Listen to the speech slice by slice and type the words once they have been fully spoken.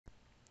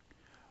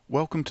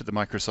Welcome to the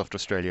Microsoft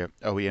Australia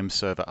OEM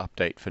server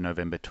update for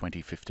November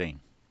 2015.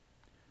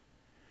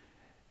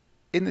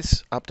 In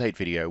this update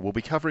video, we'll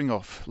be covering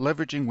off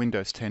leveraging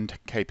Windows 10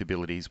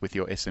 capabilities with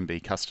your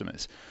SMB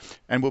customers.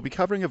 And we'll be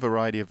covering a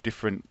variety of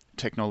different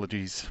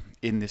technologies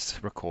in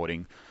this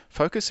recording,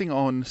 focusing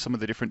on some of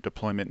the different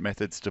deployment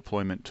methods,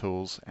 deployment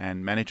tools,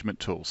 and management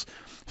tools.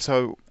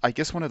 So I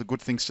guess one of the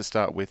good things to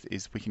start with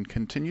is we can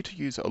continue to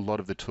use a lot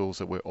of the tools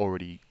that we're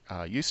already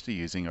used to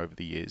using over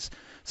the years,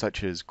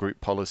 such as group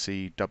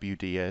policy,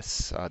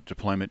 WDS,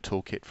 deployment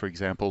toolkit, for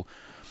example.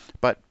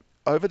 But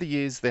over the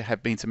years, there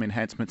have been some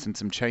enhancements and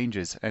some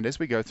changes, and as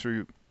we go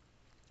through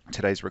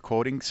today's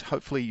recordings,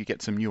 hopefully you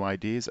get some new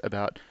ideas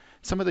about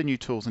some of the new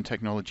tools and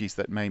technologies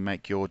that may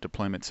make your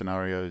deployment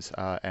scenarios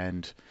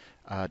and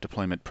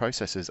deployment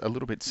processes a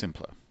little bit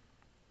simpler.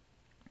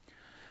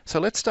 So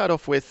let's start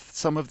off with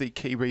some of the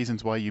key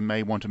reasons why you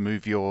may want to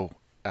move your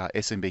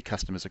SMB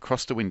customers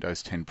across to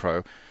Windows 10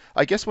 Pro.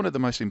 I guess one of the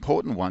most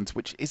important ones,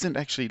 which isn't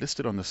actually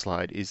listed on the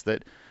slide, is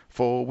that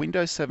for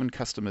Windows 7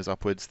 customers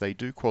upwards, they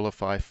do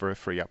qualify for a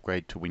free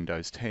upgrade to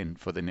Windows 10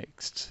 for the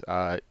next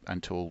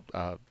until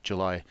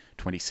July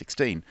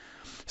 2016.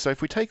 So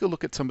if we take a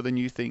look at some of the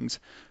new things,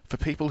 for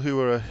people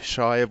who are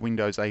shy of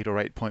Windows 8 or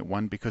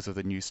 8.1 because of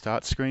the new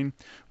start screen,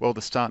 well,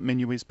 the start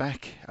menu is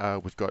back.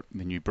 We've got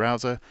the new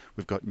browser,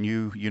 we've got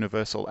new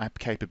universal app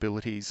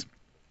capabilities.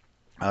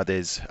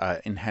 There's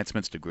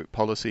enhancements to group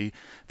policy.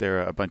 There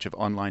are a bunch of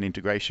online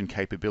integration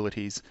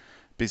capabilities,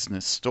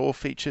 business store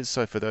features.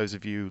 So for those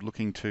of you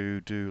looking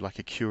to do like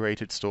a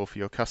curated store for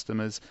your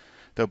customers,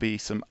 there'll be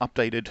some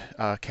updated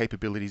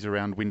capabilities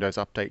around Windows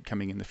Update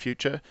coming in the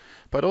future.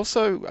 But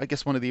also, I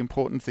guess one of the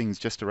important things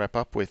just to wrap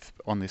up with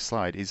on this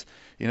slide is,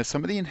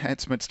 some of the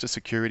enhancements to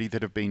security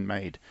that have been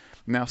made.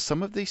 Now,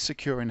 some of these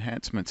secure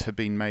enhancements have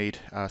been made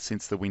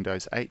since the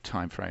Windows 8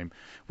 timeframe,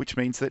 which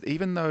means that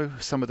even though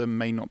some of them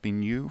may not be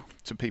new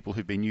to people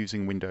who've been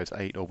using Windows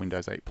 8 or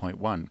Windows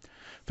 8.1,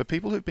 for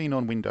people who've been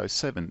on Windows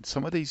 7,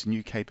 some of these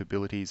new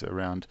capabilities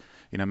around,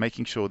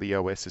 making sure the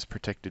OS is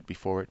protected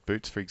before it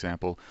boots, for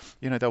example,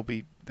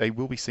 they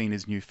will be seen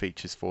as new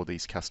features for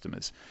these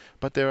customers.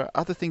 But there are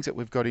other things that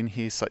we've got in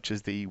here, such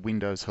as the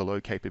Windows Hello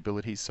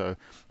capabilities, so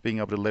being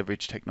able to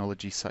leverage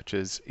technology such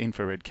as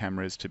infrared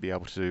cameras to be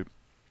able to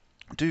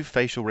do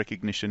facial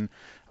recognition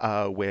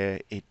where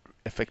it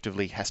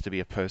effectively has to be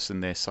a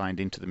person there signed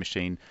into the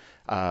machine,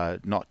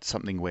 not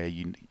something where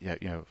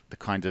the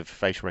kind of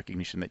facial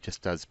recognition that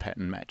just does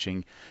pattern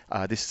matching.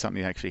 This is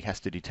something that actually has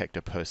to detect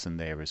a person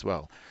there as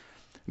well.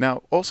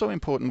 Now, also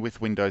important with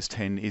Windows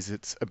 10 is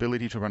its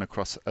ability to run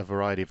across a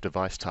variety of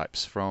device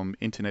types, from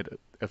Internet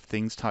of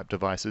Things type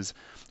devices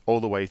all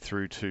the way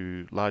through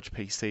to large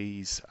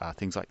PCs,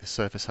 things like the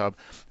Surface Hub,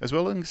 as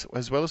well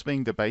as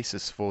being the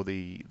basis for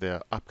the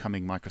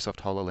upcoming Microsoft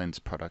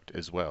HoloLens product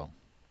as well.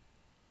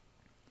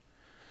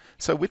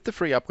 So with the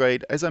free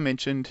upgrade, as I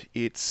mentioned,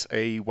 it's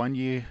a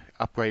 1-year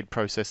upgrade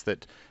process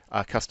that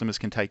customers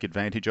can take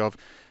advantage of.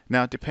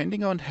 Now,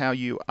 depending on how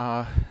you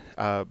are,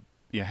 how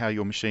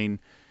your machine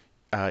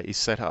is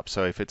set up.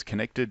 So if it's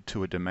connected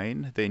to a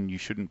domain, then you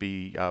shouldn't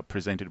be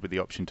presented with the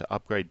option to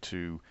upgrade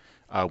to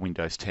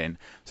Windows 10.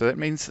 So that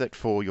means that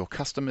for your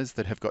customers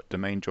that have got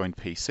domain joined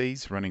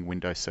PCs running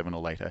Windows 7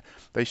 or later,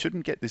 they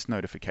shouldn't get this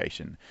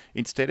notification.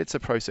 Instead, it's a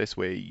process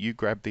where you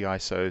grab the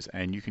ISOs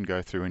and you can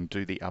go through and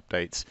do the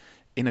updates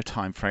in a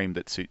time frame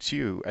that suits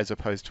you, as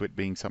opposed to it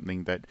being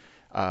something that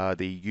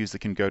the user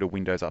can go to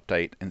Windows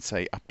Update and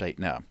say update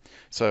now.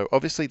 So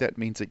obviously that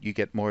means that you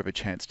get more of a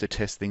chance to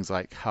test things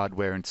like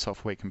hardware and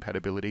software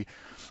compatibility.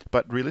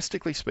 But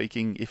realistically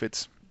speaking, if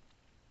it's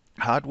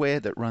hardware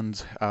that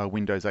runs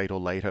Windows 8 or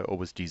later, or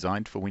was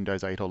designed for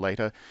Windows 8 or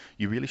later,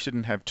 you really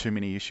shouldn't have too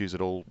many issues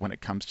at all when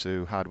it comes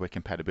to hardware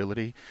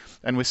compatibility.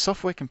 And with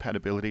software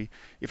compatibility,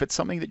 if it's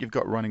something that you've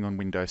got running on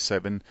Windows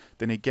 7,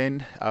 then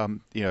again,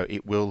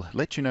 it will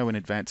let you know in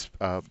advance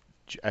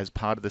as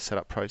part of the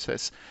setup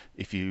process.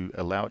 If you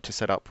allow it to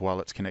set up while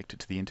it's connected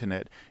to the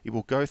internet, it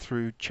will go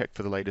through, check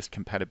for the latest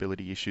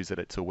compatibility issues that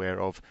it's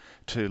aware of,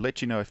 to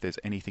let you know if there's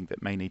anything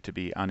that may need to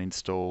be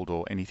uninstalled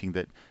or anything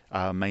that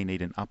may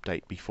need an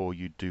update before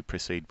you do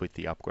proceed with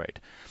the upgrade.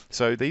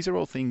 So these are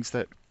all things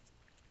that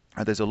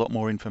there's a lot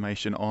more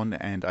information on,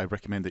 and I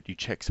recommend that you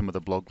check some of the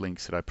blog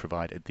links that I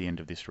provide at the end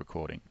of this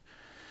recording.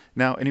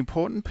 Now, an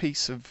important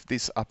piece of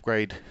this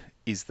upgrade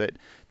is that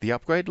the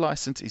upgrade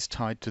license is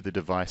tied to the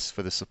device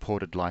for the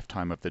supported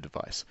lifetime of the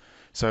device.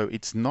 So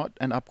it's not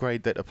an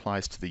upgrade that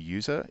applies to the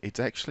user, it's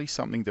actually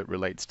something that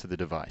relates to the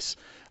device.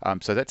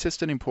 So that's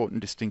just an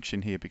important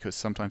distinction here, because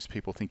sometimes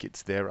people think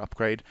it's their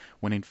upgrade,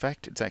 when in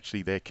fact it's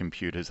actually their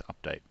computer's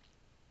update.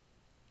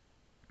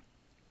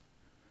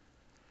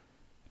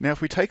 Now, if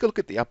we take a look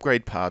at the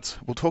upgrade paths,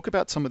 we'll talk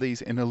about some of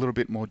these in a little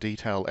bit more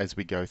detail as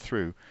we go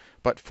through.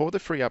 But for the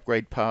free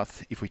upgrade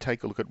path, if we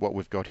take a look at what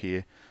we've got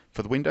here,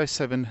 for the Windows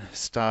 7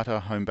 Starter,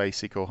 Home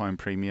Basic or Home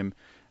Premium,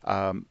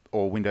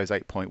 or Windows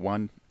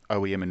 8.1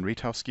 OEM and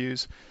retail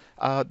SKUs,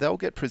 they'll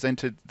get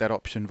presented that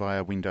option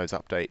via Windows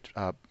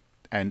Update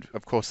and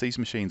of course these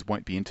machines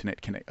won't be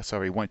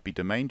won't be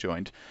domain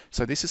joined.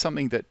 So this is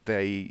something that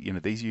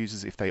these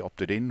users, if they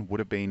opted in, would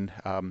have been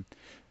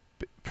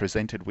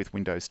presented with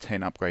Windows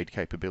 10 upgrade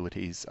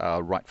capabilities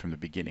right from the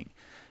beginning.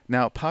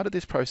 Now, part of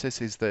this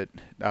process is that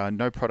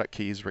no product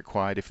key is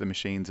required if the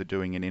machines are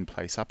doing an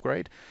in-place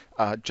upgrade,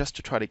 just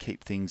to try to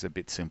keep things a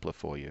bit simpler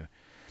for you.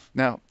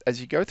 Now, as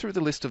you go through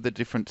the list of the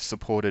different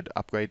supported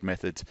upgrade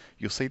methods,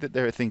 you'll see that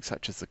there are things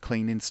such as the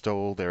clean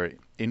install, there are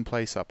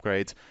in-place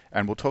upgrades,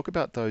 and we'll talk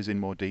about those in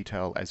more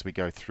detail as we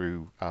go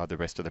through the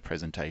rest of the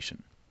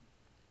presentation.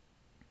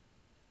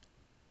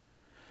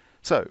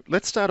 So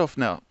let's start off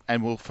now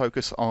and we'll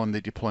focus on the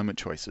deployment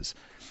choices.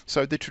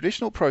 So the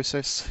traditional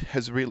process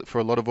has really, for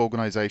a lot of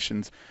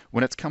organizations,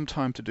 when it's come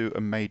time to do a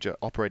major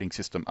operating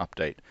system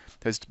update,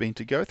 has been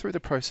to go through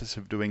the process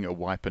of doing a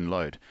wipe and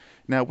load.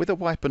 Now with a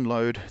wipe and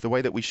load, the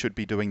way that we should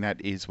be doing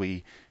that is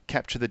we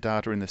capture the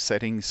data in the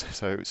settings.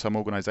 So some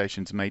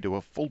organizations may do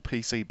a full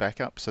PC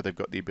backup, so they've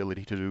got the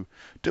ability to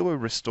do a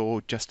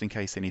restore just in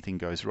case anything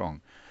goes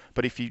wrong.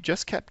 But if you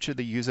just capture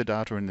the user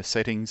data in the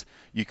settings,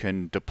 you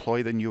can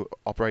deploy the new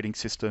operating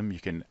system,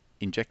 you can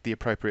inject the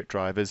appropriate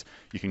drivers,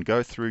 you can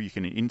go through, you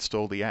can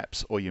install the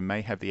apps, or you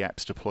may have the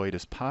apps deployed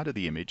as part of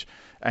the image,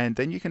 and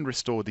then you can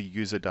restore the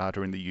user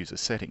data in the user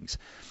settings.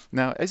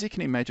 Now, as you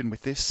can imagine with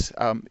this,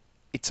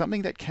 it's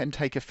something that can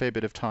take a fair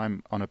bit of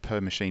time on a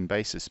per machine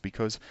basis,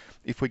 because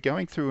if we're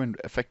going through and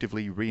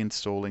effectively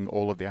reinstalling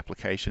all of the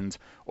applications,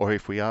 or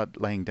if we are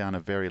laying down a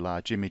very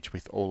large image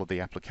with all of the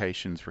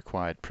applications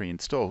required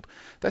pre-installed,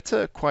 that's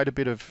quite a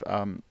bit of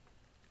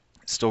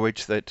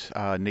storage that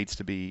needs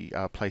to be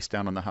placed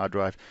down on the hard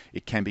drive.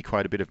 It can be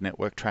quite a bit of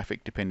network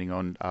traffic depending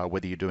on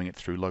whether you're doing it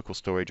through local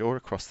storage or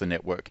across the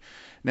network.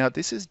 Now,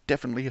 this is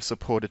definitely a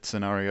supported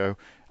scenario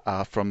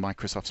from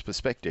Microsoft's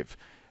perspective.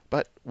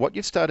 But what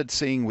you've started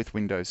seeing with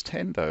Windows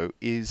 10, though,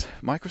 is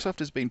Microsoft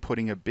has been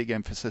putting a big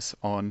emphasis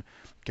on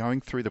going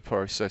through the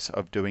process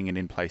of doing an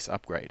in-place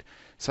upgrade.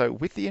 So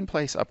with the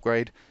in-place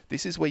upgrade,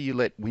 this is where you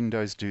let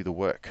Windows do the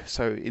work.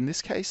 So in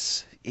this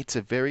case, it's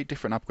a very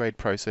different upgrade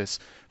process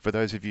for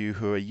those of you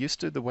who are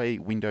used to the way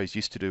Windows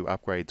used to do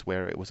upgrades,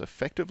 where it was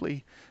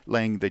effectively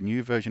laying the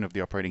new version of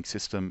the operating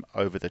system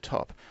over the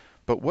top.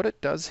 But what it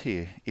does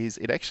here is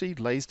it actually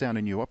lays down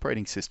a new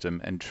operating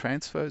system and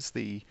transfers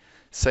the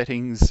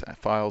settings,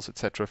 files,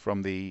 etc.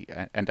 from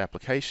and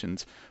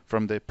applications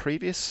from the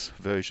previous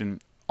version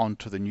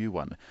onto the new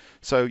one.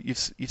 So you've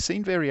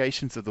seen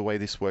variations of the way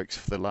this works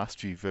for the last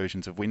few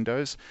versions of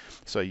Windows.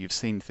 So you've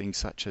seen things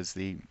such as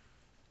the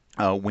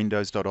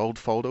Windows.old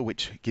folder,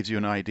 which gives you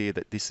an idea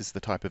that this is the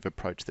type of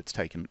approach that's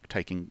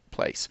taking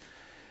place.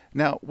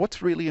 Now,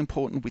 what's really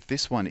important with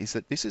this one is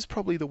that this is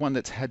probably the one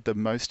that's had the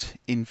most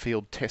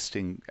in-field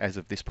testing as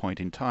of this point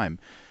in time,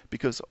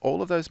 because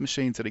all of those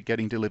machines that are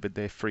getting delivered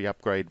their free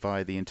upgrade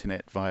via the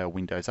internet, via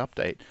Windows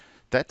Update,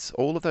 that's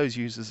all of those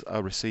users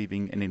are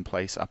receiving an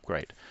in-place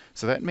upgrade.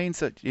 So that means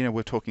that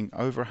we're talking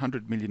over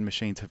 100 million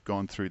machines have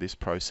gone through this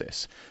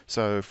process.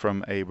 So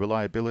from a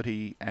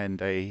reliability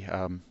and a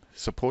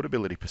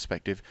supportability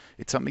perspective,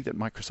 it's something that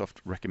Microsoft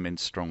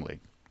recommends strongly.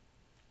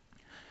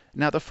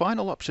 Now, the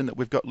final option that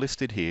we've got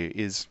listed here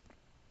is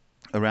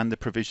around the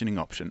provisioning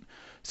option.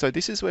 So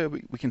this is where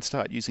we can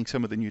start using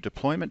some of the new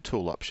deployment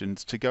tool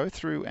options to go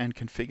through and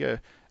configure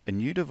a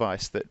new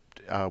device that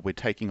we're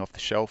taking off the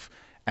shelf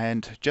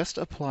and just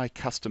apply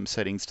custom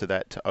settings to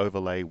that to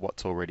overlay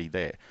what's already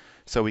there.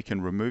 So we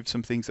can remove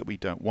some things that we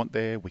don't want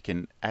there, we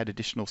can add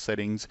additional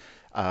settings,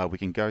 we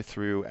can go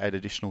through, add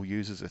additional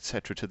users,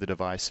 etc. to the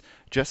device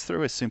just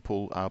through a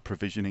simple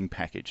provisioning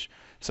package.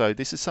 So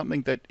this is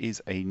something that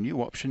is a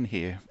new option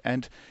here,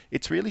 and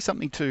it's really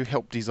something to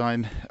help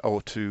design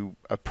or to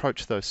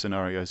approach those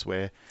scenarios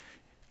where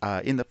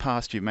in the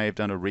past you may have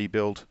done a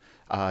rebuild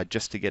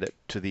just to get it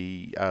to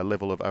the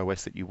level of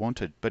OS that you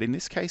wanted. But in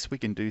this case, we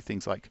can do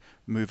things like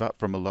move up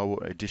from a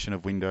lower edition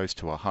of Windows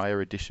to a higher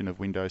edition of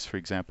Windows, for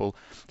example.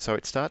 So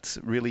it starts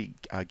really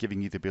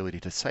giving you the ability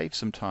to save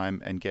some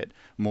time and get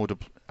more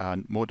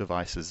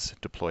devices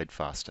deployed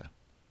faster.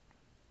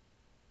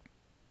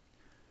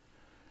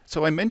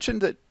 So I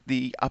mentioned that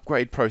the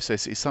upgrade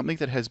process is something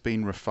that has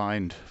been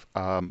refined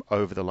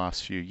over the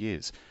last few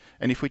years.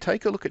 And if we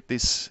take a look at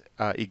this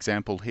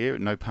example here,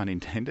 no pun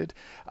intended,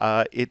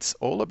 it's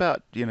all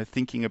about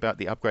thinking about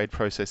the upgrade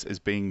process as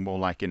being more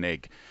like an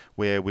egg,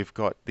 where we've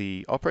got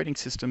the operating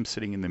system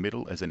sitting in the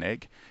middle as an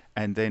egg,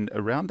 and then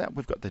around that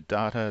we've got the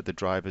data, the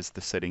drivers, the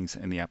settings,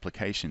 and the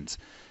applications.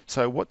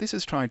 So what this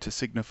is trying to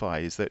signify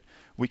is that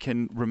we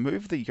can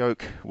remove the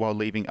yolk while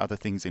leaving other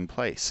things in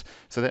place.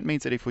 So that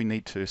means that if we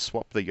need to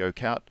swap the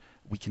yolk out,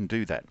 we can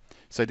do that.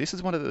 So this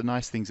is one of the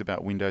nice things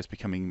about Windows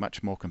becoming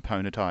much more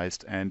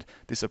componentized, and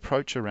this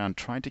approach around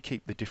trying to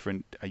keep the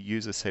different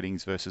user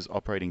settings versus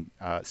operating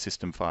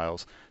system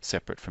files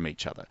separate from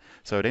each other.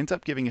 So it ends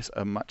up giving us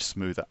a much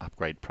smoother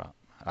upgrade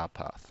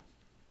path.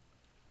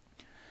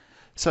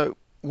 So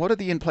what are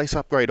the in-place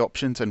upgrade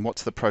options and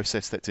what's the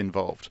process that's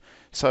involved?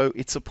 So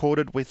it's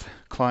supported with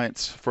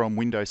clients from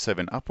Windows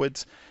 7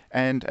 upwards,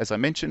 and as I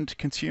mentioned,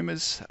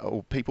 consumers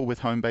or people with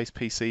home-based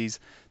PCs,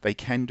 they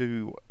can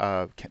do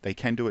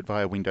it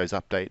via Windows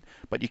Update,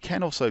 but you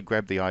can also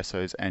grab the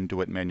ISOs and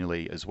do it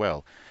manually as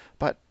well.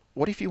 But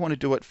what if you want to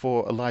do it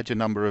for a larger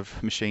number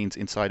of machines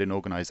inside an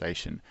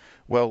organization?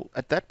 Well,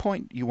 at that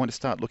point, you want to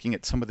start looking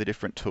at some of the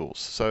different tools.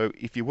 So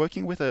if you're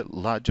working with a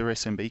larger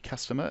SMB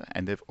customer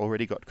and they've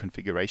already got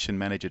Configuration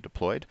Manager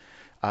deployed,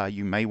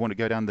 you may want to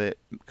go down the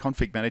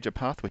Config Manager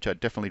path, which I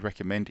definitely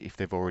recommend if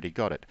they've already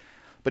got it.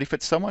 But if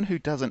it's someone who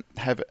doesn't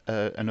have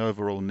an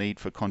overall need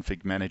for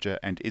Config Manager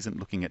and isn't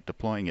looking at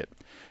deploying it,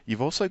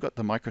 you've also got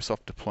the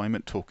Microsoft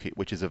Deployment Toolkit,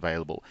 which is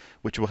available,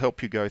 which will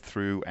help you go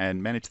through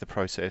and manage the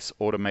process,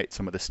 automate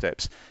some of the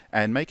steps,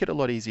 and make it a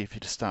lot easier for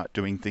you to start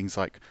doing things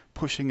like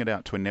pushing it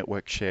out to a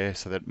network share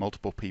so that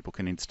multiple people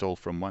can install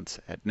from once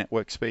at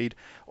network speed,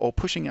 or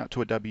pushing out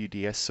to a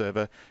WDS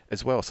server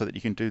as well so that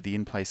you can do the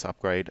in-place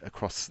upgrade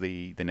across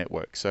the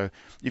network. So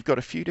you've got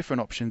a few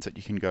different options that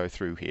you can go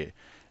through here.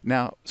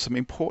 Now, some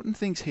important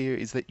things here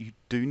is that you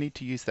do need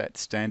to use that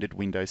standard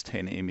Windows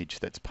 10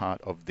 image that's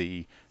part of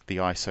the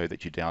ISO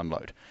that you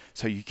download.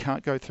 So you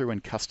can't go through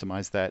and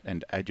customize that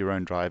and add your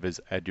own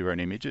drivers, add your own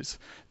images.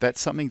 That's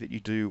something that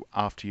you do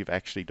after you've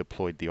actually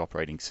deployed the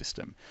operating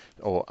system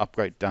or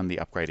done the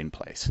upgrade in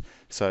place.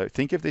 So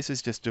think of this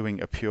as just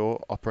doing a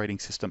pure operating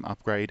system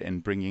upgrade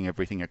and bringing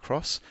everything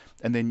across,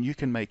 and then you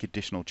can make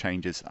additional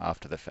changes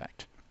after the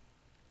fact.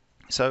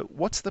 So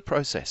what's the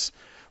process?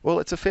 Well,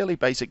 it's a fairly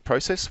basic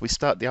process. We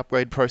start the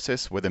upgrade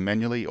process, whether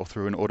manually or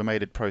through an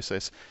automated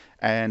process,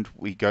 and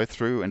we go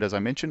through, and as I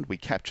mentioned, we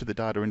capture the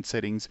data and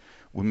settings,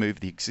 we move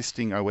the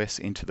existing OS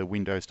into the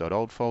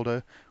Windows.old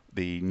folder,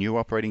 the new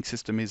operating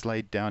system is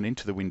laid down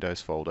into the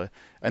Windows folder,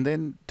 and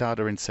then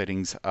data and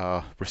settings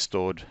are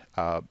restored,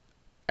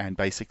 and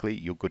basically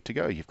you're good to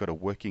go. You've got a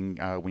working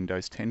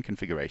Windows 10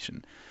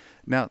 configuration.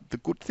 Now, the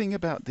good thing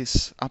about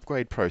this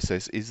upgrade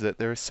process is that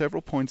there are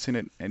several points in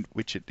it and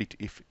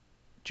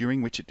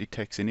during which it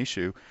detects an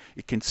issue,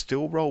 it can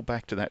still roll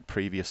back to that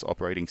previous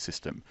operating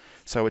system.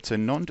 So it's a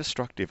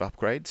non-destructive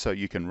upgrade, so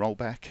you can roll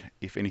back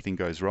if anything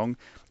goes wrong.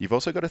 You've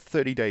also got a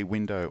 30-day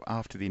window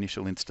after the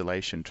initial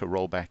installation to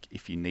roll back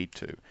if you need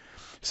to.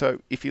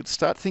 So if you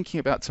start thinking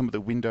about some of the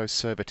Windows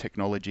Server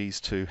technologies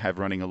to have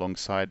running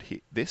alongside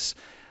this,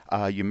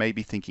 you may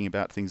be thinking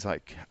about things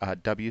like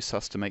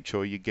WSUS to make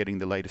sure you're getting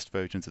the latest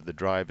versions of the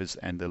drivers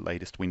and the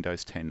latest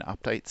Windows 10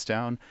 updates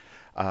down.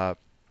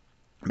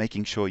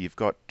 Making sure you've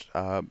got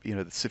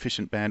the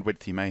sufficient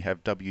bandwidth. You may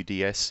have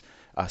WDS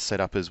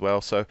set up as well.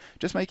 So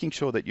just making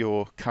sure that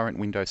your current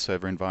Windows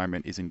Server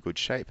environment is in good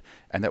shape,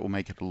 and that will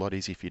make it a lot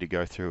easier for you to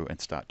go through and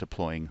start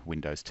deploying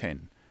Windows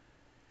 10.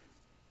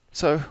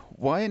 So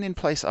why an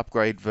in-place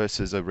upgrade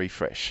versus a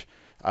refresh?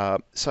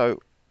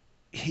 So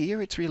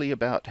here it's really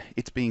about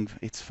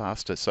it's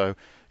faster. So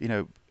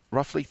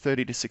roughly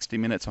 30 to 60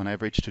 minutes on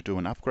average to do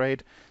an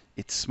upgrade.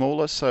 It's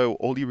smaller, so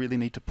all you really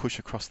need to push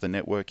across the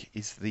network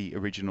is the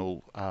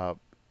original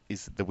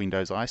is the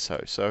Windows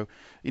ISO. So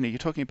you're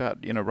talking about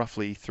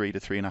roughly 3 to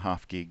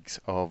 3.5 gigs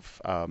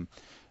of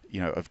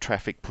of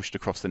traffic pushed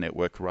across the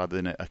network rather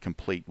than a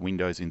complete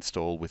Windows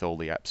install with all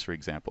the apps, for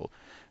example.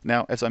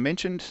 Now, as I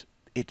mentioned,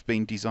 it's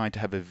been designed to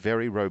have a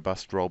very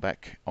robust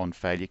rollback on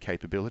failure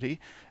capability,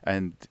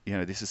 and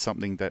this is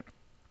something that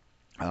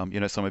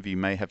some of you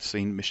may have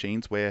seen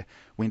machines where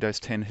Windows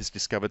 10 has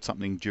discovered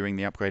something during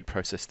the upgrade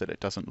process that it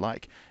doesn't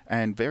like,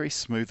 and very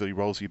smoothly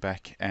rolls you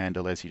back and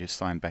allows you to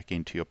sign back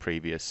into your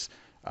previous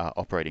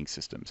operating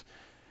systems.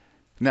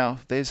 Now,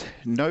 there's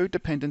no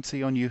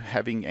dependency on you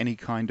having any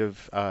kind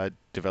of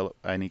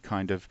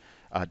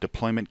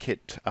deployment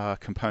kit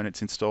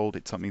components installed.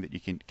 It's something that you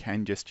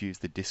can just use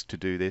the disk to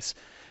do this,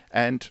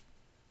 and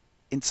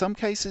in some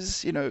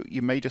cases,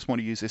 you may just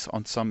want to use this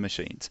on some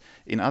machines.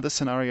 In other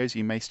scenarios,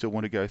 you may still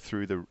want to go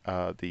through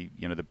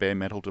the bare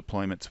metal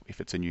deployments.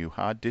 If it's a new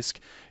hard disk,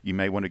 you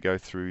may want to go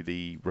through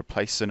the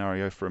replace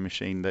scenario for a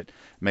machine that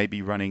may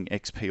be running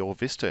XP or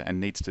Vista and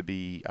needs to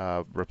be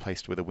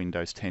replaced with a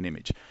Windows 10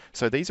 image.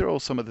 So these are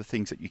all some of the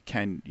things that you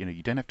can,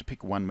 you don't have to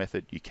pick one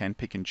method. You can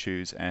pick and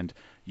choose and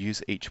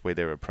use each where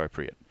they're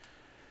appropriate.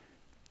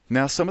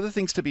 Now, some of the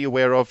things to be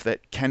aware of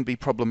that can be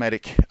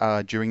problematic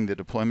during the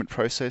deployment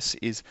process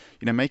is,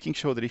 making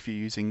sure that if you're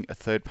using a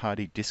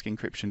third-party disk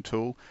encryption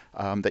tool,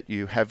 that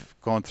you have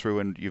gone through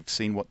and you've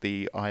seen what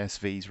the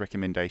ISV's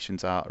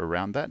recommendations are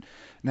around that.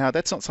 Now,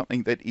 that's not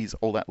something that is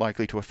all that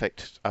likely to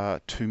affect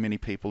too many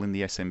people in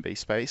the SMB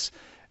space.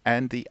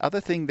 And the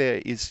other thing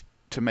there is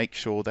to make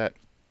sure that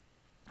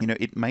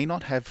it may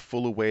not have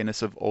full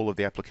awareness of all of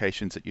the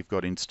applications that you've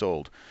got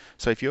installed.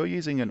 So if you're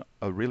using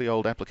a really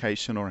old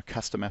application or a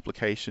custom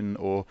application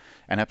or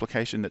an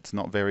application that's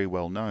not very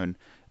well known,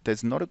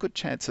 there's not a good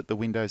chance that the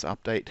Windows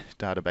Update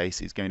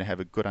database is going to have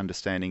a good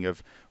understanding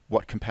of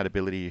what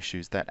compatibility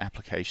issues that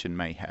application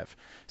may have.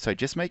 So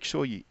just make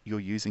sure you're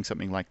using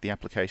something like the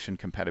Application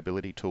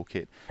Compatibility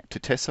Toolkit to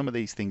test some of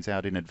these things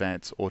out in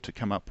advance or to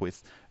come up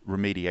with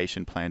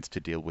remediation plans to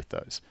deal with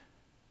those.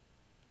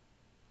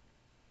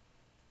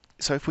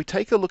 So if we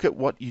take a look at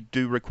what you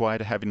do require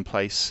to have in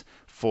place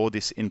for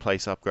this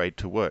in-place upgrade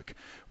to work,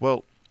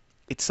 well,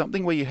 it's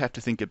something where you have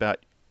to think about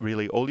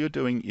really all you're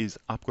doing is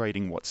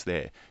upgrading what's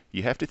there.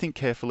 You have to think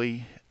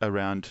carefully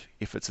around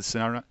if it's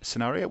a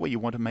scenario where you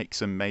want to make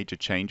some major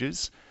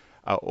changes,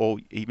 or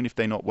even if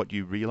they're not what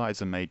you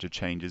realize are major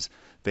changes,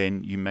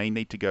 then you may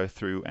need to go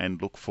through and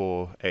look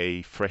for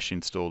a fresh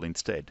install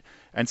instead.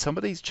 And some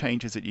of these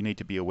changes that you need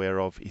to be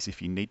aware of is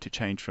if you need to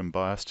change from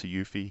BIOS to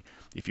UEFI,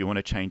 if you want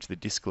to change the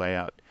disk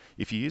layout,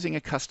 if you're using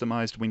a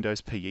customized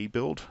Windows PE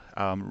build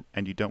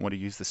and you don't want to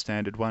use the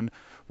standard one,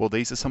 well,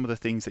 these are some of the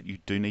things that you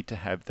do need to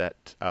have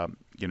that,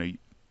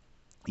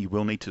 you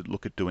will need to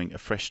look at doing a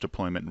fresh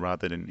deployment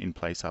rather than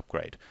in-place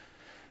upgrade.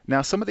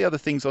 Now, some of the other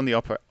things on the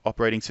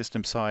operating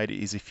system side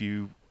is if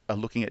you are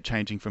looking at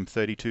changing from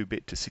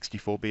 32-bit to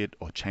 64-bit,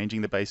 or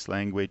changing the base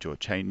language, or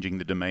changing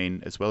the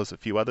domain, as well as a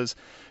few others.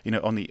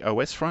 On the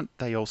OS front,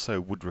 they also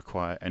would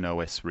require an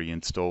OS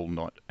reinstall,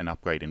 not an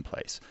upgrade in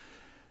place.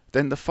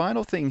 Then the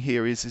final thing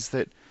here is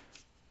that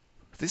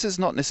this is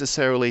not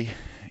necessarily,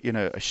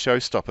 a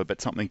showstopper,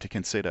 but something to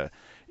consider,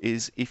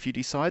 is if you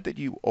decide that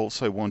you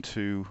also want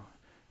to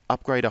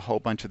upgrade a whole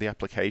bunch of the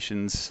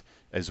applications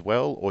as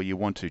well, or you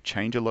want to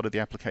change a lot of the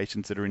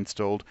applications that are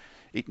installed,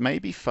 it may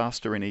be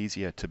faster and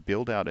easier to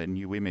build out a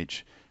new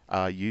image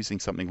using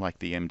something like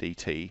the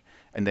MDT,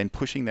 and then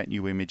pushing that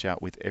new image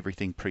out with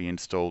everything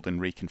pre-installed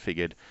and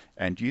reconfigured,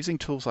 and using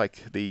tools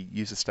like the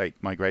user state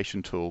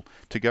migration tool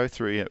to go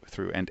through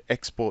and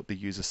export the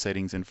user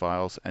settings and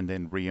files and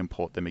then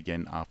re-import them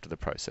again after the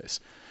process.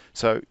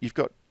 So you've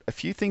got a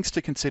few things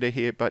to consider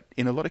here, but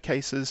in a lot of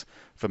cases,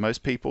 for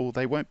most people,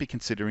 they won't be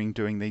considering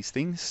doing these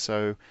things.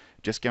 So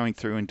just going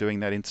through and doing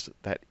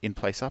that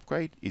in-place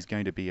upgrade is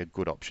going to be a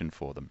good option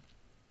for them.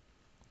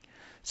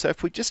 So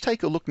if we just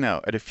take a look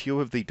now at a few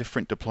of the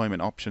different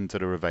deployment options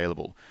that are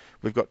available,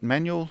 we've got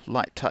manual,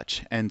 light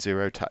touch, and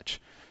zero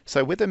touch.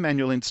 So with a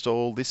manual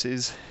install, this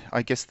is,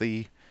 I guess,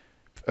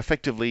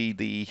 effectively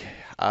the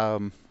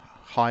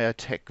higher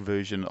tech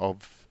version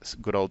of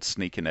good old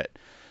SneakerNet.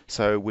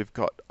 So we've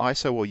got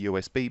ISO or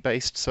USB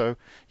based. So,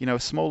 a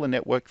smaller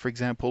network, for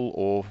example,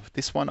 or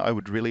this one I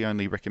would really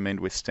only recommend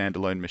with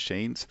standalone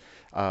machines.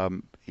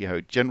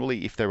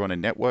 Generally, if they're on a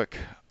network,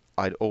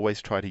 I'd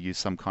always try to use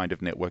some kind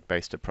of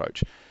network-based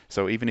approach.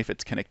 So even if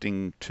it's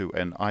connecting to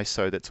an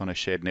ISO that's on a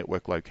shared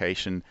network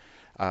location,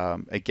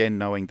 again,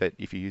 knowing that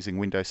if you're using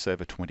Windows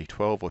Server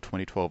 2012 or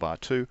 2012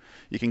 R2,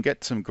 you can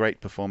get some great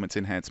performance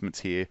enhancements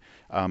here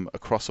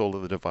across all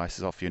of the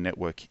devices off your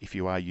network if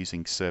you are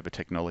using server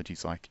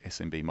technologies like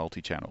SMB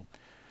multi-channel.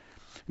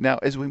 Now,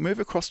 as we move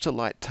across to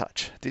light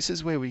touch, this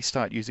is where we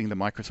start using the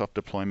Microsoft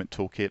Deployment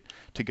Toolkit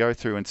to go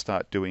through and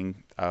start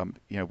doing,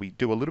 we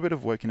do a little bit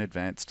of work in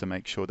advance to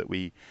make sure that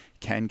we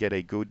can get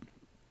a good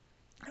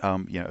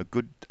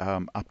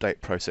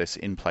update process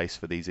in place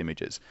for these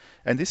images.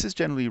 And this is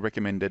generally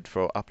recommended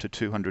for up to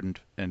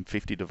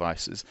 250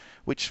 devices,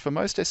 which for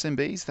most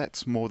SMBs,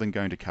 that's more than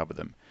going to cover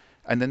them.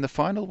 And then the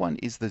final one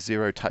is the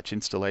zero touch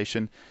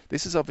installation.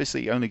 This is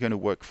obviously only going to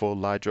work for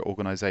larger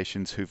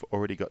organizations who've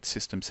already got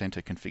System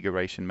Center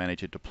Configuration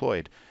Manager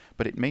deployed,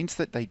 but it means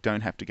that they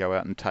don't have to go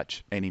out and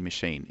touch any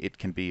machine. It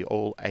can be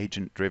all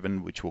agent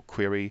driven, which will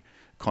query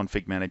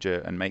Config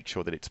Manager and make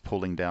sure that it's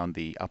pulling down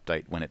the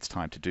update when it's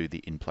time to do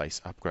the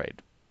in-place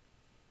upgrade.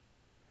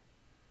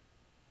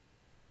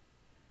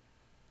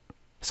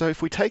 So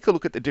if we take a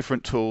look at the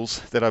different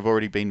tools that I've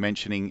already been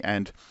mentioning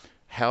and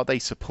how they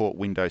support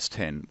Windows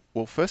 10.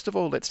 Well, first of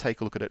all, let's take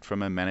a look at it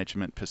from a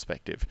management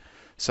perspective.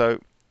 So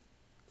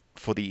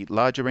for the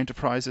larger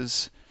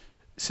enterprises,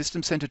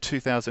 System Center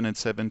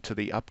 2007 to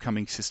the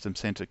upcoming System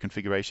Center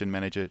Configuration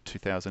Manager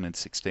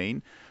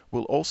 2016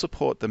 will all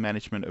support the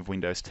management of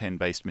Windows 10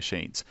 based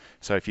machines.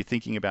 So if you're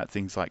thinking about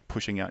things like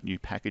pushing out new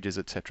packages,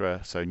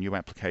 etc., so new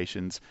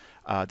applications,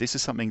 this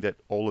is something that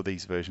all of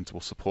these versions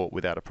will support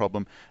without a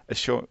problem,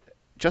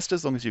 just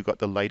as long as you've got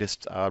the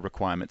latest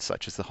requirements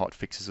such as the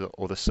hotfixes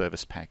or the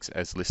service packs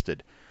as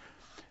listed.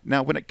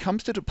 Now, when it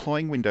comes to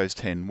deploying Windows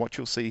 10, what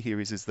you'll see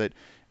here is that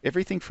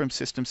everything from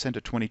System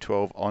Center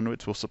 2012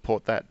 onwards will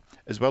support that,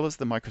 as well as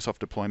the Microsoft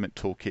Deployment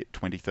Toolkit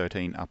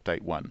 2013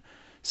 Update 1.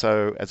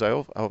 So as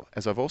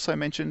I've also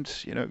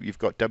mentioned, you've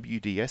got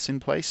WDS in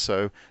place,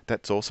 so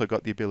that's also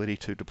got the ability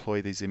to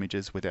deploy these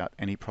images without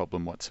any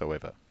problem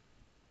whatsoever.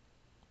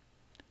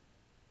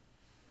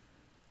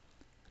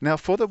 Now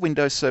for the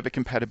Windows Server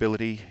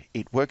compatibility,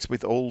 it works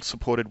with all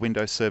supported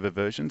Windows Server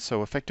versions.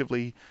 So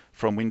effectively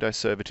from Windows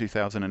Server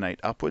 2008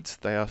 upwards,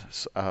 they are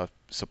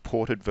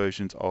supported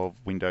versions of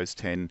Windows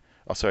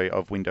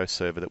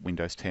Server that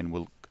Windows 10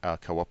 will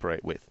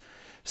cooperate with.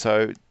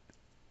 So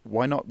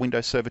why not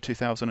Windows Server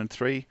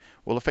 2003?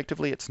 Well,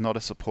 effectively it's not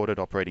a supported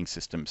operating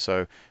system.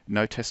 So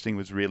no testing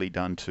was really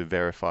done to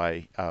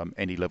verify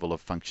any level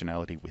of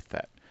functionality with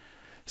that.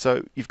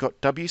 So you've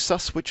got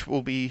WSUS,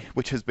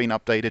 which has been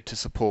updated to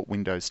support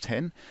Windows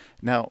 10.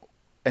 Now,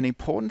 an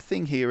important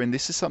thing here, and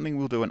this is something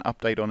we'll do an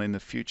update on in the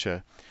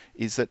future,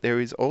 is that there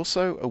is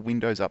also a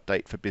Windows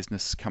update for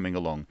business coming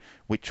along,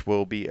 which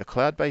will be a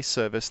cloud-based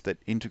service that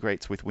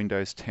integrates with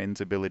Windows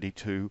 10's ability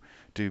to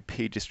do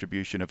peer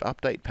distribution of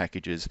update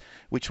packages,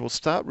 which will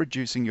start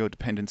reducing your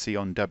dependency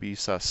on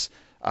WSUS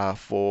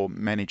for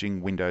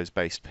managing Windows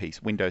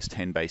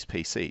 10-based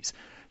PCs.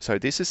 So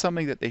this is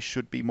something that there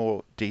should be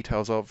more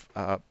details of,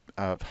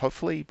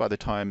 hopefully by the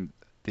time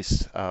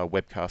this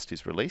webcast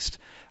is released.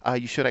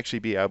 You should actually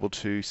be able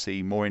to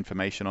see more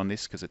information on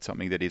this because it's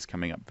something that is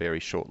coming up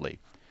very shortly.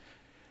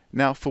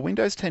 Now, for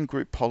Windows 10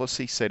 group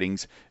policy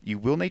settings, you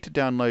will need to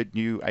download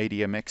new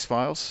ADMX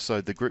files,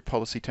 so the group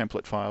policy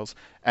template files,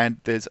 and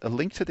there's a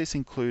link to this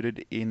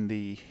included in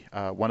the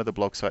one of the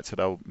blog sites that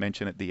I'll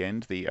mention at the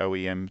end, the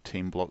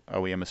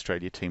OEM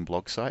Australia team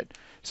blog site.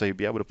 So you'll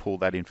be able to pull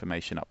that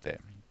information up there.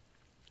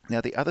 Now,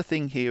 the other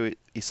thing here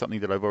is something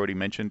that I've already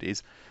mentioned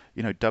is,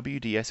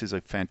 WDS is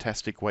a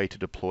fantastic way to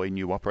deploy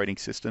new operating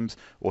systems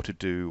or to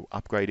do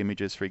upgrade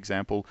images, for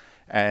example.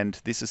 And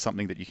this is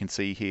something that you can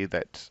see here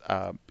that,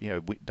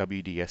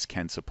 WDS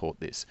can support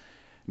this.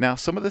 Now,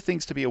 some of the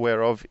things to be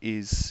aware of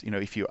is,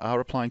 if you are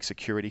applying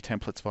security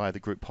templates via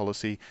the group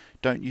policy,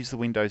 don't use the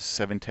Windows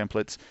 7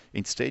 templates.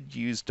 Instead,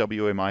 use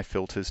WMI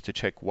filters to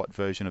check what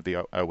version of the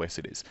OS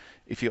it is.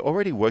 If you're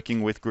already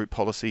working with group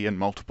policy and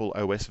multiple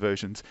OS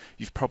versions,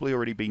 you've probably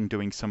already been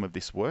doing some of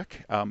this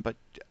work, but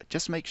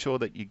just make sure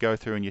that you go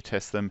through and you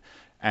test them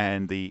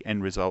and the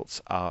end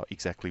results are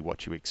exactly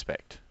what you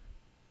expect.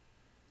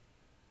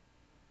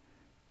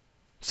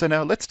 So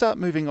now let's start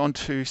moving on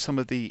to some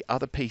of the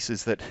other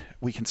pieces that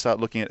we can start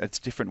looking at as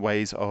different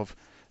ways of,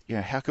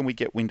 how can we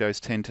get Windows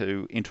 10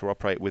 to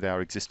interoperate with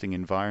our existing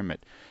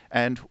environment?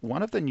 And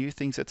one of the new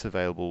things that's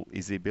available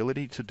is the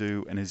ability to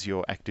do an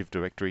Azure Active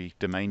Directory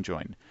domain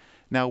join.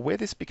 Now, where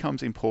this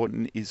becomes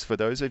important is for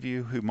those of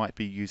you who might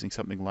be using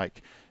something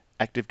like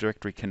Active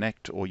Directory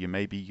Connect, or you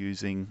may be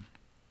using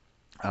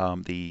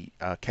the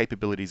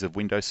capabilities of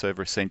Windows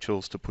Server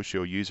Essentials to push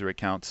your user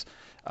accounts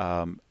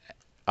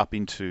up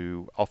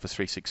into Office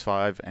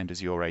 365 and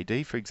Azure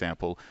AD, for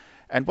example.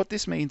 And what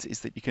this means is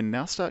that you can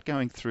now start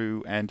going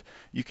through and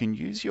you can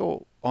use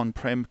your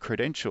on-prem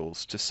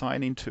credentials to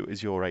sign into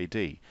Azure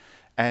AD.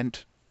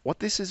 And what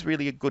this is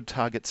really a good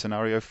target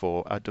scenario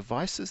for are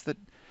devices that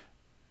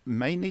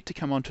may need to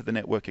come onto the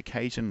network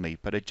occasionally,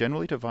 but are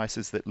generally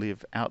devices that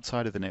live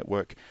outside of the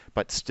network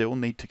but still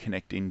need to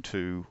connect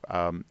into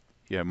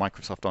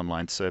Microsoft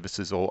Online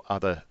Services or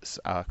other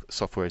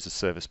software as a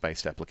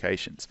service-based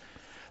applications.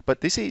 But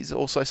this is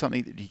also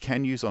something that you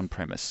can use on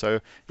premise.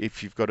 So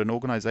if you've got an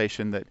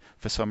organization that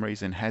for some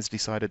reason has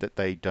decided that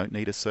they don't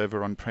need a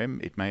server on prem,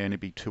 it may only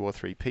be 2 or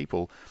 3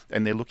 people,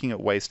 and they're looking at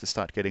ways to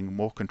start getting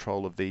more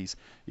control of these,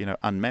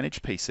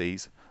 unmanaged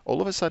PCs,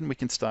 all of a sudden we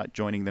can start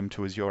joining them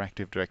to Azure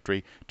Active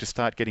Directory to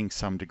start getting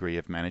some degree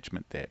of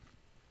management there.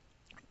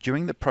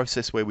 During the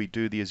process where we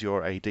do the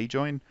Azure AD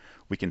join,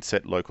 we can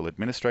set local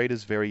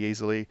administrators very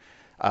easily.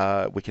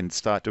 We can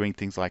start doing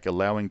things like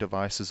allowing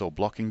devices or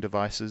blocking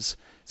devices.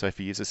 So if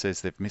a user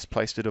says they've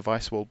misplaced a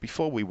device, well,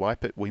 before we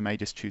wipe it, we may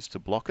just choose to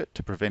block it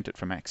to prevent it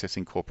from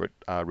accessing corporate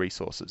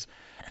resources.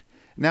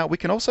 Now, we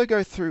can also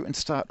go through and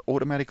start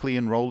automatically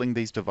enrolling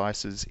these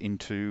devices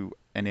into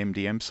an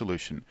MDM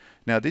solution.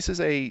 Now, this is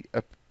a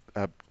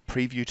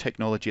preview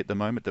technology at the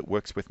moment that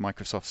works with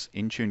Microsoft's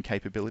Intune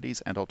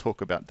capabilities, and I'll talk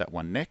about that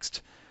one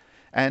next.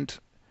 And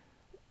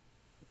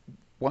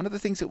one of the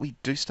things that we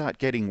do start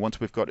getting once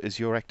we've got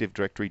Azure Active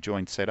Directory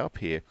join set up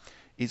here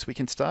is we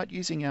can start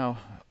using our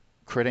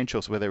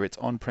credentials, whether it's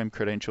on-prem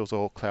credentials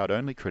or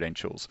cloud-only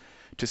credentials,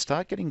 to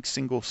start getting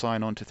single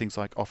sign-on to things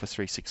like Office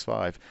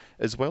 365,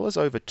 as well as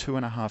over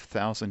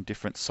 2,500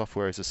 different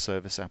software as a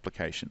service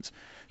applications.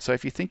 So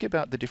if you think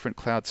about the different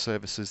cloud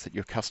services that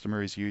your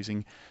customer is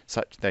using,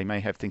 they may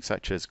have things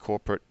such as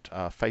corporate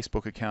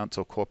Facebook accounts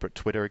or corporate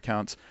Twitter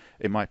accounts.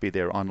 It might be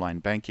their online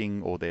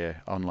banking or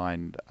their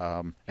online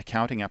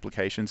accounting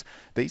applications.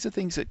 These are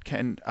things that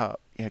can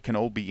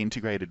all be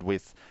integrated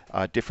with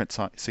different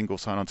single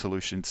sign-on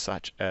solutions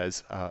such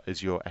as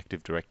Azure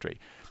Active Directory.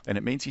 And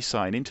it means you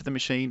sign into the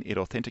machine, it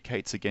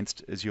authenticates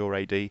against Azure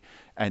AD,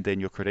 and then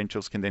your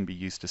credentials can then be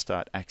used to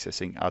start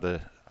accessing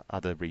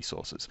other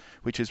resources,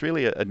 which is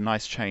really a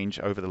nice change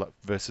over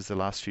versus the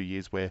last few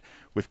years where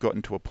we've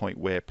gotten to a point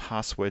where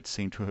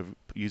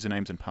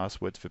usernames and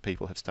passwords for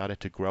people have started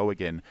to grow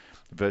again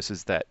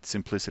versus that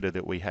simplicity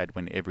that we had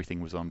when everything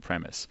was on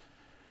premise.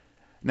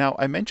 Now,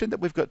 I mentioned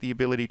that we've got the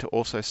ability to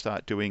also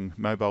start doing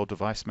mobile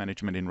device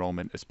management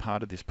enrollment as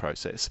part of this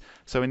process.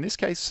 So in this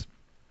case,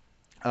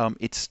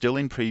 it's still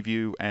in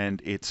preview and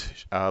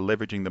it's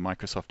leveraging the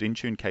Microsoft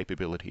Intune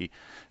capability.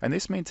 And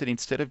this means that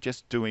instead of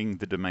just doing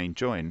the domain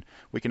join,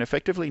 we can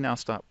effectively now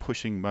start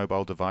pushing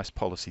mobile device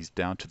policies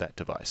down to that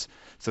device.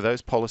 So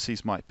those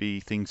policies might be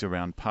things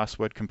around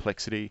password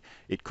complexity.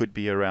 It could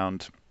be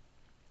around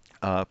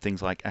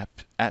things like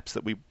apps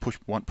that we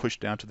want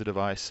pushed down to the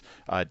device,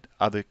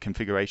 other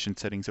configuration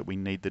settings that we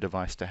need the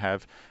device to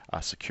have,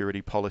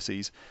 security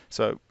policies.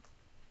 So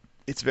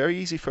it's very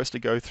easy for us to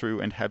go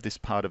through and have this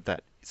part of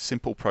that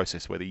simple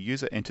process where the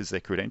user enters their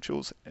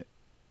credentials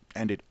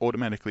and it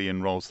automatically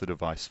enrolls the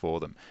device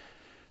for them.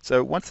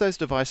 So once those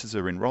devices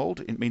are enrolled,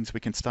 it means we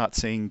can start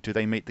seeing, do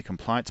they meet the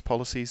compliance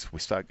policies? We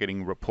start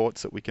getting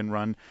reports that we can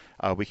run.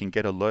 We can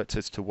get alerts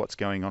as to what's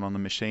going on the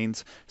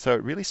machines. So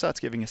it really starts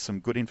giving us some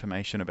good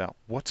information about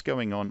what's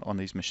going on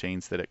these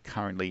machines that are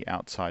currently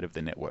outside of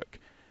the network.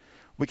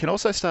 We can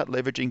also start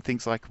leveraging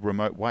things like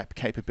remote wipe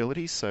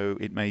capabilities. So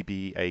it may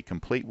be a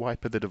complete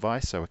wipe of the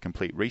device, so a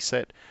complete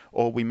reset,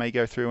 or we may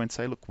go through and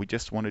say, look, we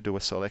just want to do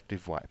a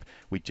selective wipe.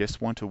 We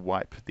just want to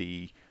wipe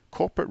the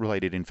corporate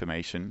related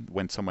information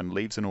when someone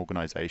leaves an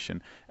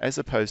organization, as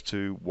opposed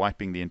to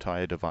wiping the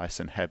entire device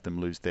and have them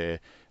lose their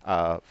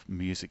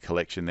music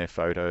collection, their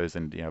photos,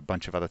 and a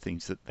bunch of other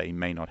things that they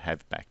may not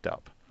have backed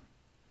up.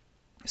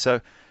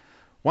 So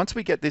once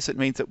we get this, it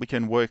means that we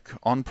can work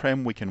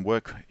on-prem, we can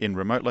work in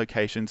remote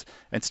locations,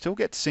 and still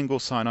get single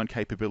sign-on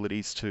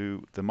capabilities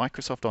to the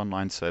Microsoft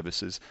Online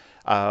services.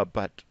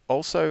 But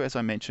also, as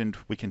I mentioned,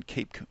 we can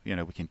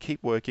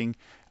keep working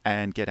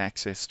and get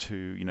access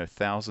to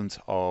thousands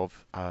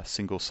of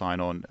single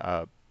sign-on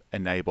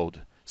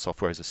enabled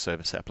software as a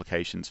service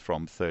applications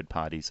from third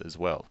parties as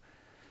well.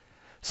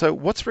 So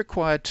what's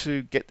required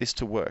to get this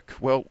to work?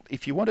 Well,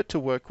 if you want it to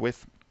work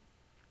with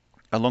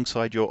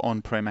alongside your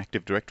on-prem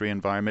Active Directory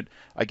environment,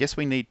 I guess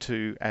we need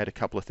to add a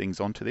couple of things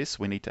onto this.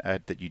 We need to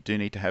add that you do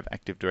need to have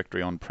Active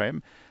Directory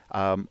on-prem,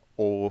 and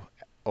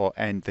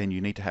then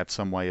you need to have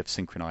some way of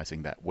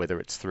synchronizing that, whether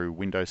it's through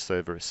Windows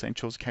Server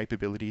Essentials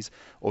capabilities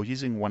or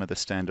using one of the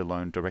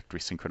standalone directory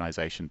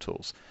synchronization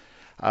tools.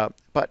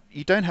 But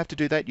you don't have to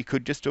do that. You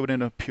could just do it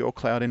in a pure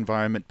cloud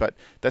environment, but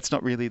that's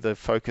not really the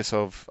focus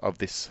of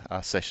this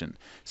session.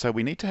 So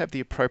we need to have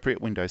the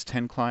appropriate Windows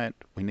 10 client.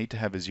 We need to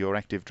have Azure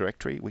Active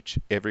Directory, which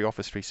every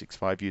Office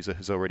 365 user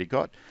has already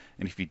got.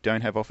 And if you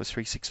don't have Office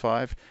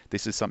 365,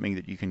 this is something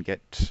that you can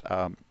get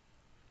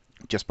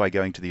just by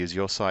going to the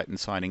Azure site and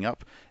signing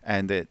up.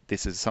 And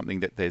this is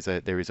something that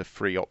there is a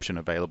free option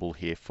available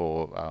here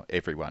for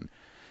everyone.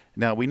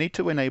 Now we need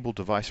to enable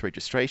device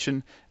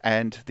registration,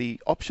 and the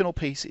optional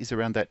piece is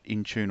around that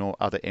Intune or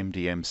other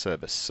MDM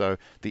service. So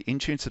the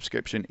Intune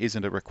subscription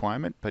isn't a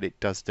requirement, but it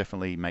does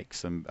definitely make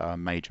some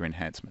major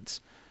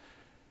enhancements.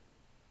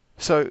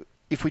 So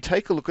if we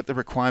take a look at the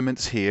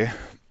requirements here,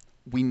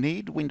 we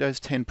need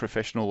Windows 10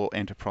 Professional or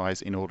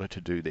Enterprise in order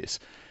to do this.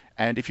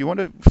 And if you want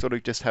to sort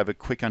of just have a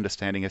quick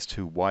understanding as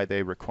to why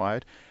they're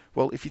required,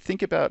 well, if you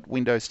think about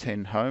Windows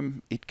 10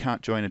 Home, it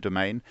can't join a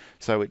domain,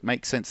 so it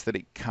makes sense that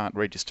it can't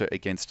register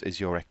against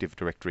Azure Active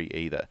Directory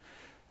either.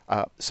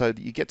 So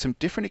you get some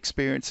different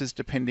experiences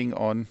depending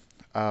on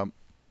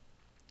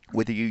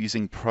whether you're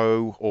using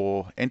Pro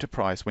or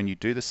Enterprise when you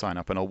do the sign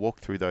up, and I'll walk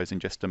through those in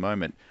just a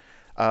moment.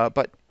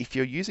 But if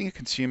you're using a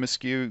consumer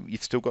SKU,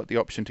 you've still got the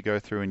option to go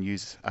through and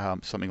use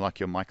something like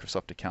your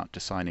Microsoft account to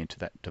sign into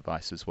that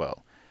device as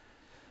well.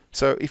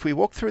 So if we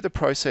walk through the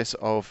process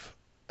of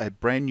a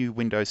brand new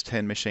Windows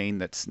 10 machine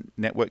that's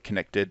network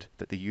connected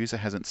that the user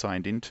hasn't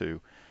signed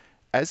into,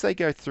 as they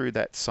go through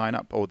that sign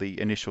up or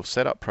the initial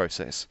setup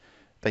process,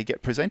 they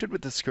get presented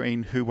with the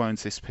screen, who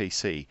owns this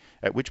PC,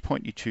 at which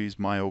point you choose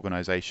My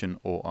Organization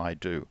or I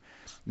Do.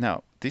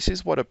 Now, this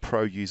is what a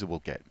Pro user will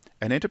get.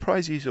 An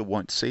enterprise user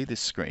won't see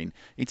this screen.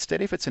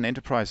 Instead, if it's an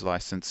enterprise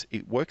license,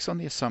 it works on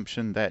the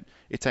assumption that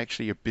it's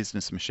actually a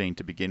business machine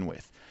to begin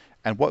with.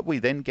 And what we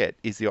then get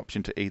is the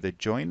option to either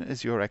join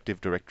Azure Active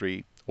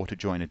Directory or to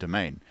join a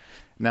domain.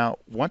 Now,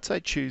 once I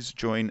choose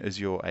Join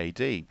Azure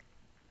AD,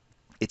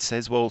 it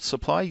says, well,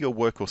 supply your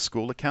work or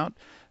school account.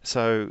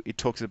 So it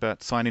talks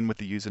about sign in with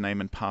the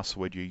username and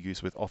password you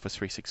use with Office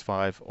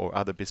 365 or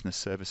other business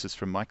services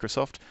from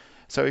Microsoft.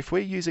 So if we're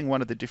using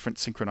one of the different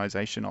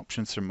synchronization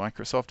options from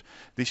Microsoft,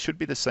 this should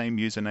be the same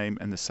username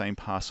and the same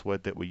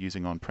password that we're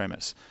using on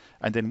premise.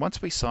 And then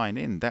once we sign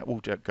in, that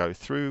will go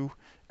through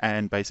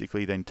and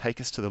basically then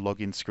take us to the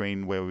login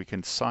screen where we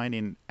can sign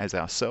in as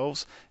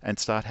ourselves and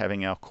start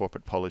having our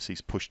corporate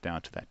policies pushed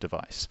down to that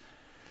device.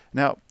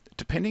 Now,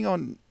 depending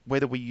on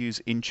whether we use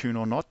Intune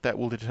or not, that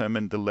will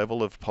determine the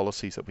level of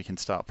policies that we can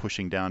start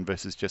pushing down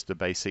versus just a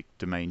basic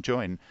domain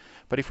join.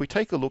 But if we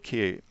take a look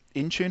here,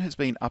 Intune has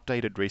been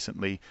updated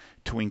recently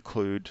to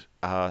include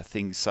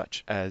things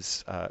such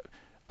as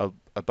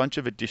a bunch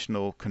of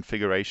additional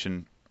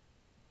configuration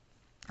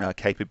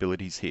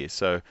capabilities here.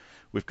 So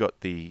we've got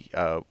the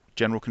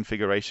general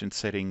configuration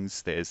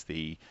settings, there's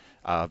the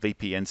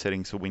VPN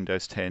settings for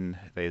Windows 10,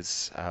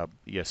 there's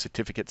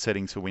certificate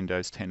settings for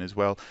Windows 10 as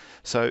well.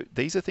 So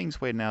these are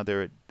things where now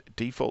there are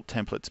default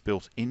templates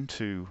built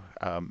into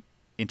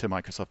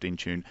Microsoft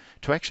Intune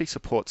to actually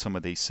support some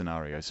of these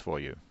scenarios for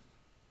you.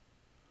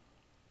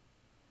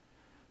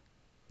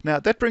 Now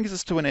that brings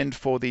us to an end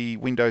for the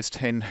Windows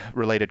 10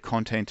 related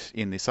content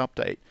in this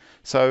update.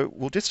 So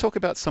we'll just talk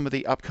about some of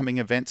the upcoming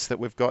events that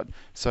we've got.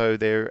 So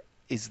there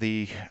is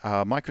the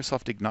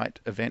Microsoft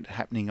Ignite event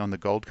happening on the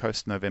Gold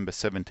Coast November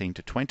 17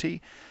 to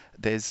 20.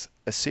 there's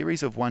a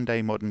series of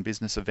one-day modern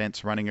business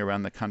events running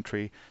around the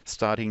country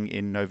starting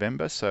in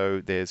November. So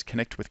there's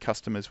Connect with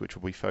Customers, which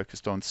will be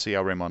focused on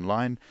CRM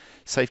Online,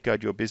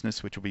 Safeguard Your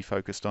Business, which will be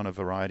focused on a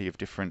variety of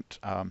different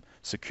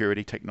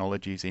security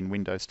technologies in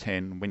Windows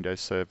 10, Windows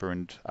Server,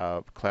 and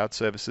cloud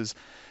services.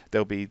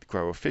 There'll be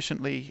Grow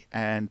Efficiently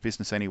and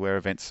Business Anywhere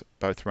events,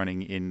 both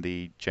running in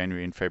the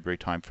January and February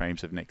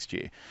timeframes of next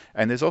year.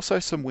 And there's also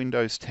some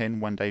Windows 10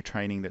 one-day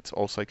training that's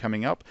also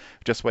coming up.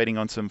 Just waiting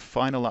on some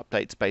final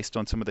updates based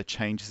on some of the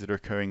changes that are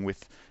occurring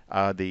with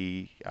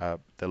the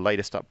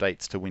latest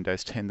updates to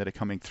Windows 10 that are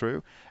coming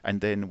through, and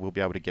then we'll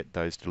be able to get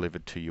those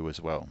delivered to you as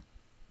well.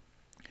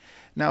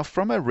 Now,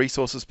 from a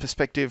resources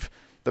perspective,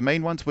 the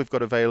main ones we've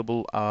got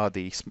available are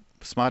the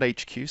Smart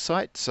HQ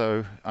site.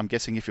 So I'm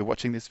guessing if you're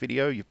watching this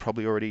video, you're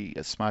probably already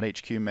a Smart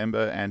HQ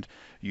member and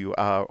you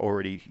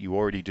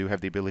already do have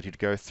the ability to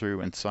go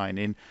through and sign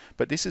in.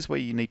 But this is where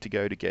you need to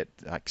go to get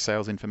like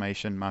sales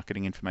information,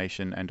 marketing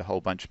information, and a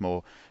whole bunch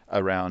more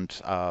around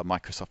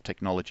Microsoft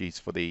technologies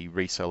for the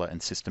reseller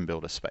and system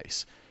builder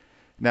space.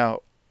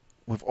 Now,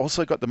 we've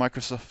also got the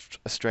Microsoft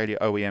Australia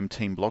OEM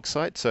team blog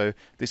site. So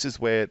this is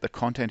where the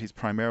content is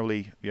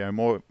primarily,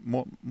 more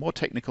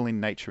technical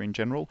in nature in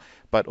general,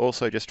 but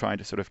also just trying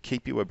to sort of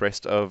keep you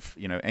abreast of,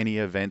 any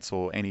events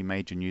or any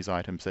major news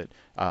items that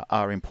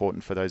are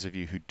important for those of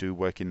you who do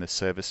work in the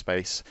server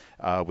space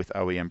with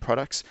OEM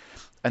products.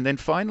 And then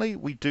finally,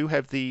 we do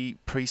have the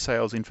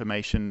pre-sales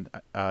information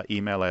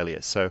email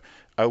alias. So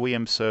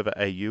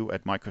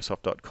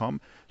oemserverau@microsoft.com.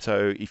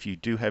 So if you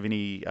do have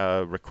any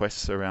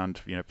requests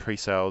around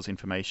pre-sales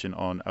information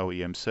on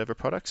OEM server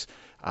products,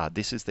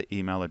 this is the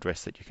email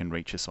address that you can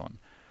reach us on.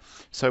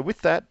 So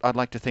with that, I'd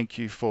like to thank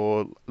you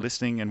for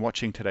listening and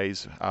watching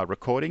today's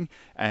recording.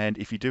 And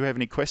if you do have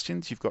any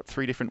questions, you've got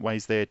 3 different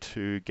ways there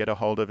to get a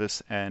hold of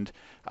us. And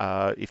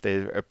if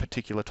there are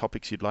particular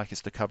topics you'd like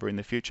us to cover in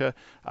the future,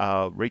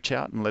 reach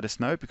out and let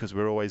us know, because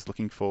we're always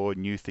looking for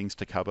new things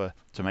to cover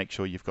to make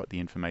sure you've got the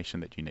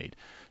information that you need.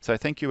 So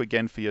thank you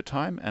again for your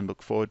time, and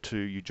look forward to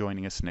you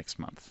joining us next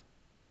month.